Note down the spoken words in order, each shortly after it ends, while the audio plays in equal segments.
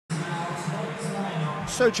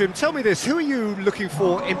So, Jim, tell me this, who are you looking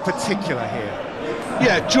for in particular here?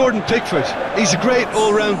 Yeah, Jordan Pickford. He's a great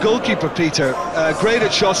all-round goalkeeper, Peter. Great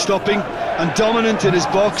at shot stopping and dominant in his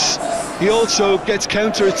box. He also gets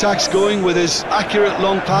counter-attacks going with his accurate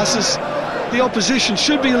long passes. The opposition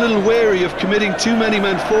should be a little wary of committing too many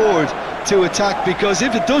men forward to attack, because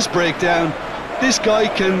if it does break down, this guy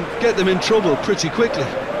can get them in trouble pretty quickly.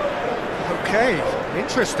 Okay,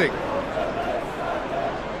 interesting.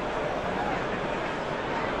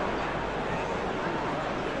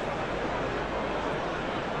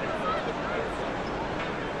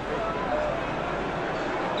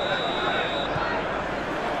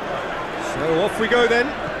 So off we go then.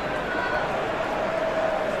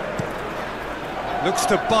 Looks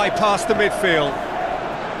to bypass the midfield.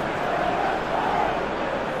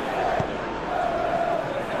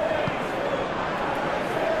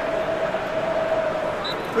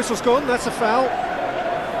 Whistle's gone, that's a foul.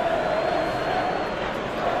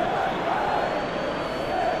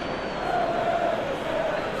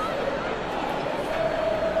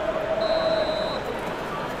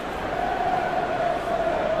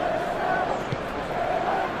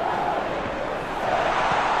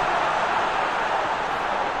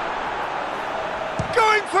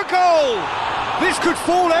 Going for goal! This could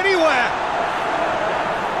fall anywhere!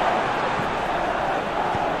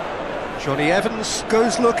 Johnny Evans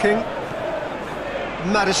goes looking.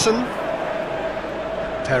 Maddison.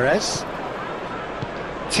 Perez.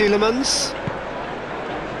 Tielemans.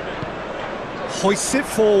 Hoists it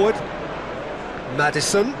forward.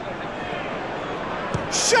 Maddison.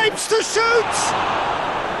 Shapes to shoot!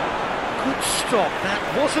 Good stop, that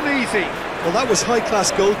wasn't easy. Well, that was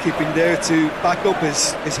high-class goalkeeping there to back up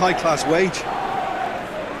his high-class wage.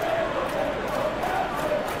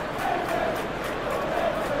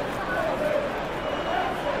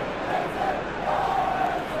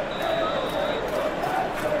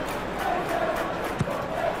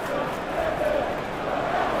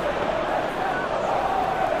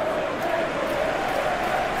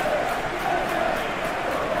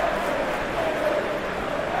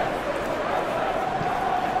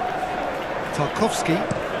 Tarkowski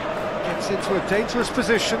gets into a dangerous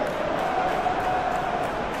position.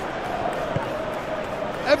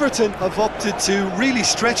 Everton have opted to really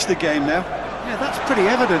stretch the game now. Yeah, that's pretty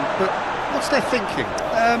evident, but what's their thinking?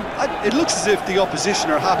 It looks as if the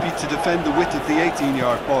opposition are happy to defend the width of the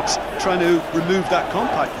 18-yard box, trying to remove that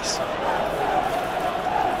compactness.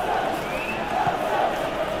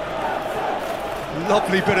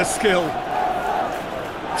 Lovely bit of skill.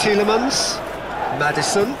 Tielemans,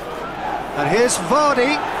 Maddison, and here's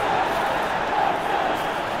Vardy.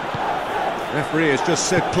 Referee has just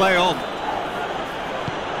said play on.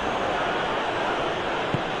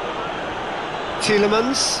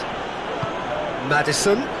 Tielemans,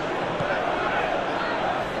 Maddison.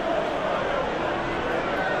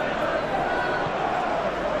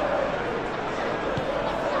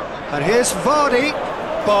 And here's Vardy.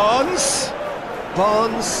 Barnes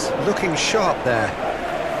looking sharp there.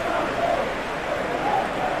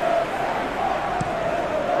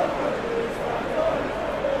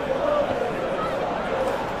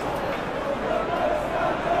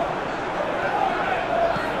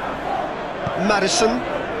 Maddison.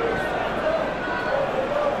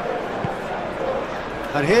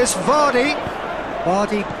 And here's Vardy.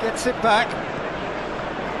 Vardy gets it back.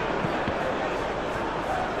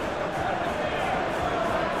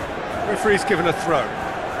 Referee's given a throw.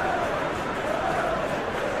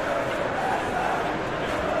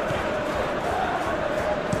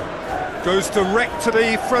 Goes direct to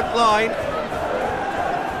the front line.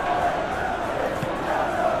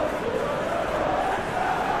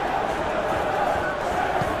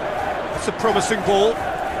 It's a promising ball.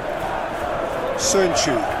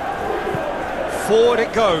 Sönchu. Forward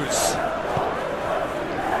it goes.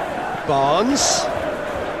 Barnes.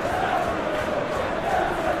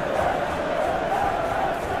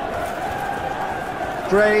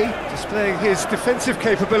 Gray displaying his defensive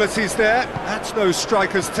capabilities there. That's no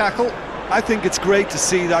striker's tackle. I think it's great to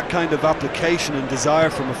see that kind of application and desire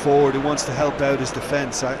from a forward who wants to help out his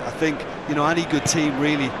defence. I think, you know, any good team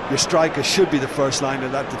really, your striker should be the first line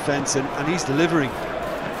of that defence, and he's delivering.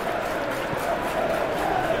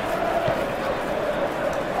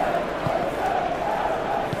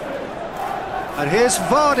 And here's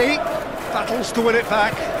Vardy. Battles to win it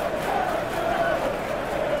back.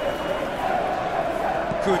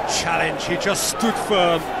 Good challenge, he just stood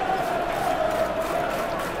firm.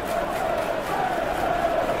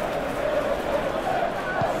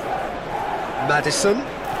 Maddison.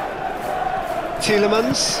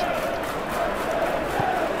 Tielemans.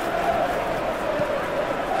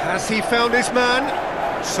 Has he found his man?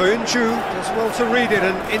 Soyuncu does well to read it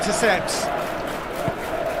and intercepts.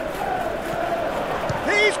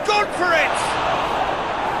 He's gone for it!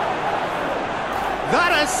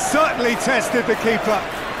 That has certainly tested the keeper.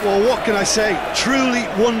 Well, what can I say? Truly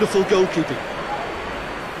wonderful goalkeeping.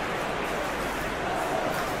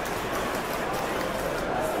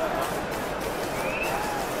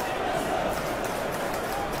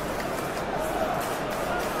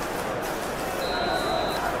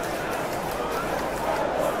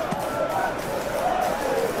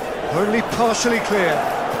 Only partially clear.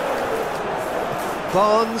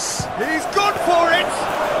 Barnes, he's gone for it!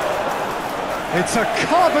 It's a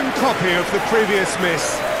carbon copy of the previous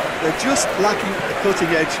miss. They're just lacking a cutting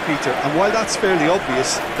edge, Peter, and while that's fairly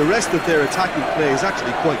obvious, the rest of their attacking play is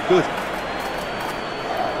actually quite good.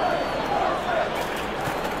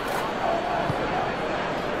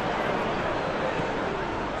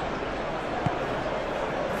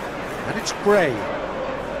 And it's Gray.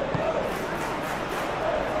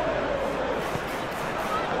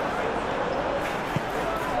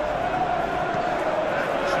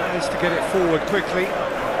 Tries to get it forward quickly.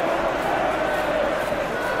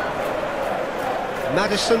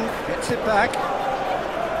 Maddison gets it back.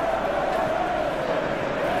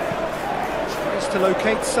 Tries to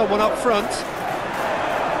locate someone up front.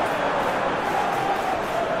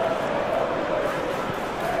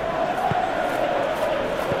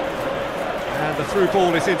 And the through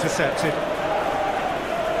ball is intercepted.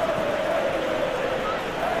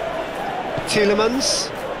 Tielemans.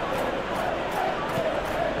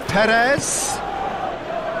 Perez.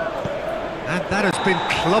 And that has been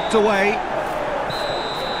clubbed away.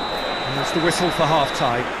 There's the whistle for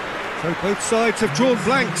half-time. So both sides have drawn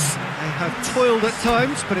blanks. They have toiled at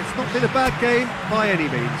times, but it's not been a bad game by any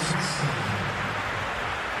means.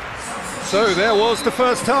 So there was the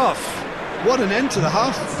first half. What an end to the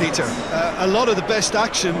half, Peter. A lot of the best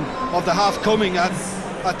action of the half coming at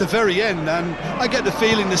the very end, and I get the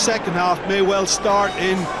feeling the second half may well start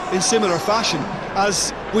in similar fashion,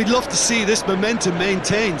 as we'd love to see this momentum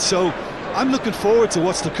maintained. So I'm looking forward to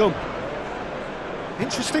what's to come.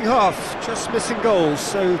 Interesting half, just missing goals,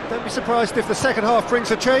 so don't be surprised if the second half brings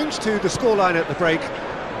a change to the scoreline at the break,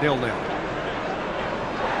 0-0.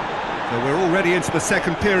 So we're already into the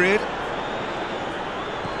second period.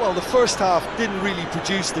 Well, the first half didn't really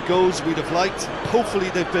produce the goals we'd have liked. Hopefully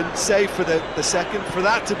they've been saved for the second. For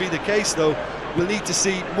that to be the case, though, we'll need to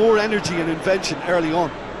see more energy and invention early on.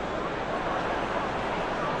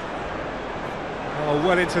 Oh,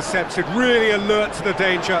 well intercepted, really alert to the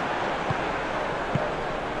danger.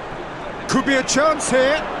 Could be a chance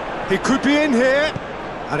here, he could be in here,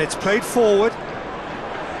 and it's played forward.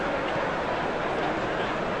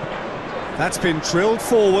 That's been drilled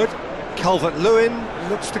forward. Calvert-Lewin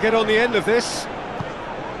looks to get on the end of this.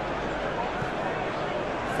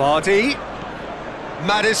 Vardy.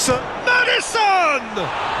 Maddison. Maddison!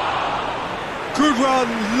 Good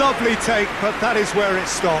run, lovely take, but that is where it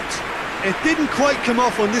stopped. It didn't quite come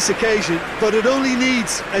off on this occasion, but it only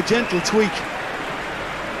needs a gentle tweak.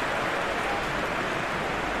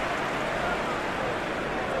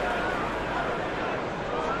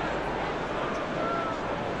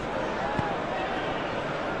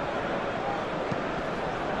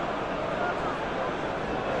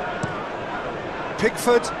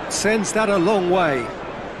 Pickford sends that a long way.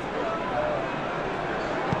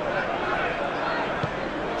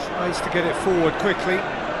 Tries to get it forward quickly.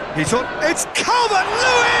 He's on. It's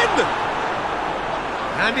Calvert-Lewin!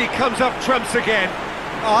 And he comes up trumps again.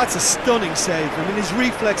 Oh, that's a stunning save. I mean, his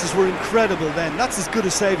reflexes were incredible then. That's as good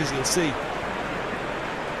a save as you'll see.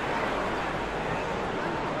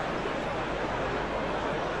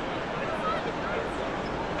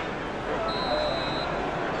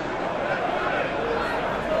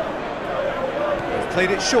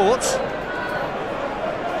 Played it short.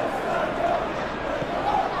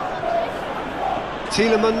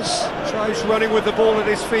 Tielemans tries running with the ball at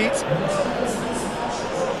his feet. It's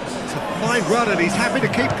a fine run and he's happy to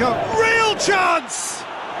keep going. Real chance!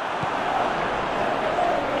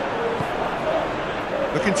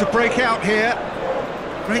 Looking to break out here.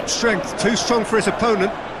 Great strength, too strong for his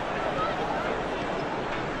opponent.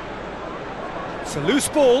 It's a loose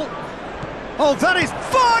ball. Oh, that is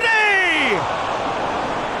Vardy!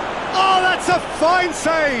 Oh, that's a fine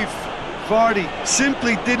save! Vardy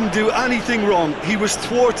simply didn't do anything wrong. He was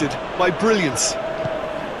thwarted by brilliance.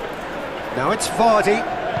 Now it's Vardy.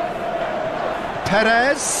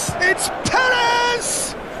 Perez. It's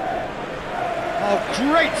Perez! Oh,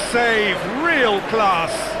 great save, real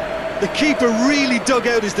class. The keeper really dug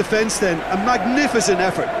out his defence then. A magnificent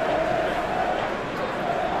effort.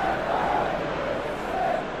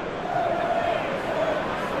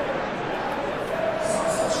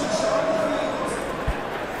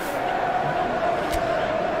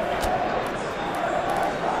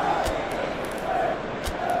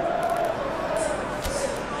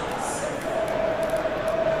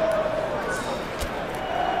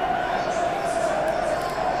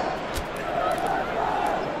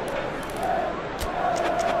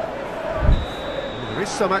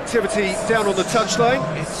 some activity down on the touchline.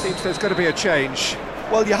 It seems there's going to be a change.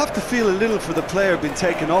 Well, you have to feel a little for the player being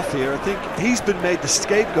taken off here. I think he's been made the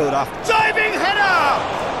scapegoat after. Diving header!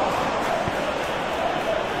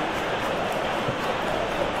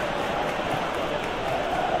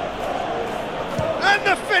 And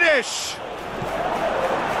the finish!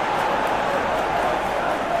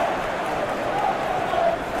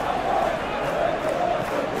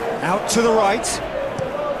 Out to the right.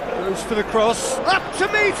 Goes for the cross. Up to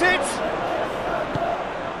meet it!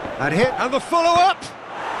 And hit, and the follow-up!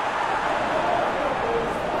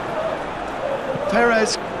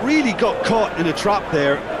 Perez really got caught in a trap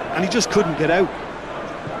there, and he just couldn't get out.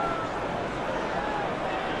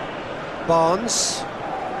 Barnes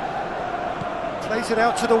plays it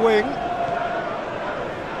out to the wing.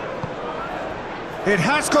 It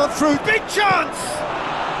has gone through, big chance!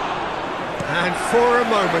 And for a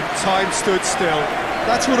moment, time stood still.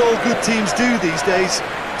 That's what all good teams do these days.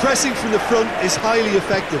 Pressing from the front is highly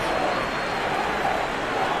effective.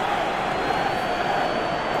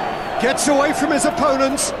 Gets away from his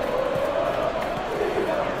opponents.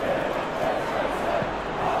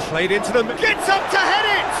 Played into them, gets up to head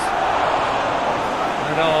it!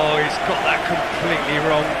 And oh, he's got that completely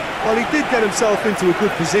wrong. Well, he did get himself into a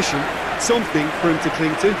good position, something for him to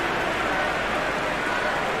cling to.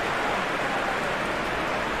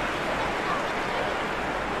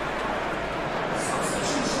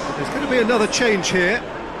 There's going to be another change here.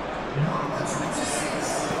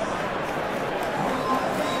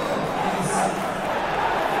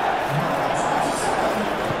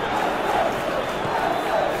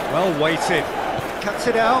 Well weighted. Cuts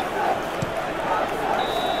it out.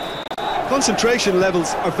 Concentration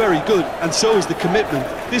levels are very good, and so is the commitment.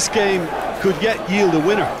 This game could yet yield a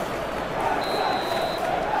winner.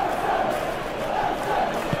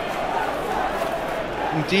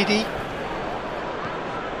 Ndidi.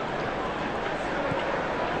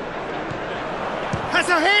 Has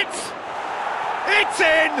a hit! It's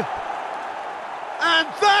in! And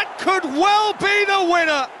that could well be the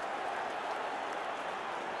winner!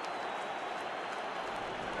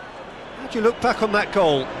 How do you look back on that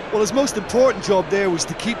goal? Well, his most important job there was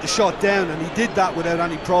to keep the shot down, and he did that without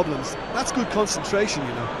any problems. That's good concentration,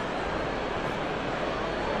 you know.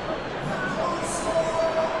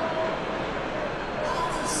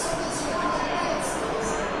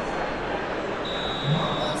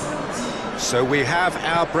 So we have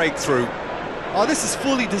our breakthrough. Oh, this is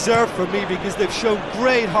fully deserved for me because they've shown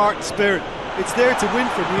great heart and spirit. It's there to win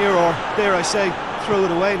from here, or, dare I say, throw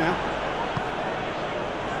it away now.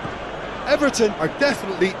 Everton are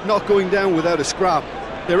definitely not going down without a scrap.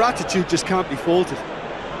 Their attitude just can't be faulted.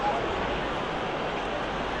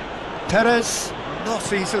 Perez,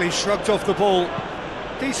 not easily shrugged off the ball.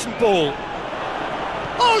 Decent ball.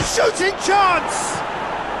 Oh, shooting chance!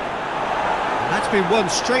 And that's been won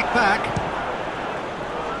straight back.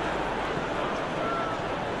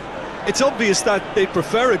 It's obvious that they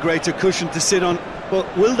prefer a greater cushion to sit on, but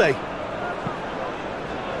will they?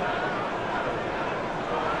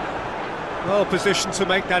 Well positioned to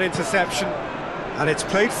make that interception, and it's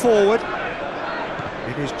played forward.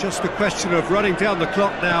 It is just a question of running down the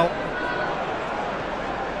clock now.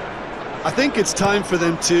 I think it's time for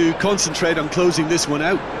them to concentrate on closing this one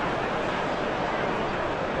out.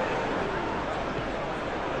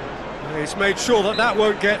 He's made sure that that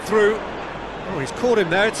won't get through. Oh, he's caught him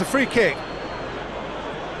there, it's a free kick.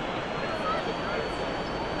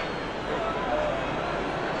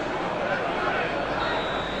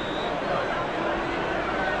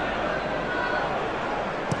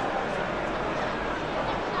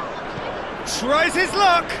 Tries his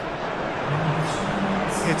luck.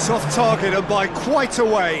 It's off target and by quite a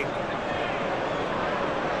way.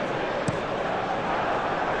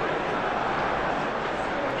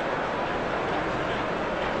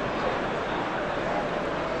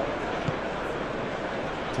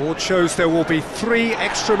 Board shows there will be 3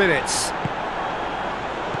 extra minutes.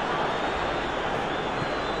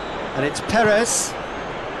 And it's Perez.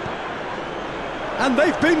 And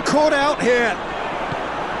they've been caught out here.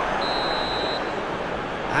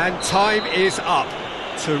 And time is up.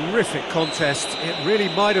 Terrific contest. It really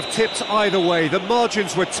might have tipped either way. The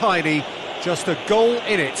margins were tiny, just a goal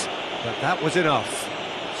in it, but that was enough.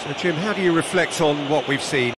 So Jim, how do you reflect on what we've seen?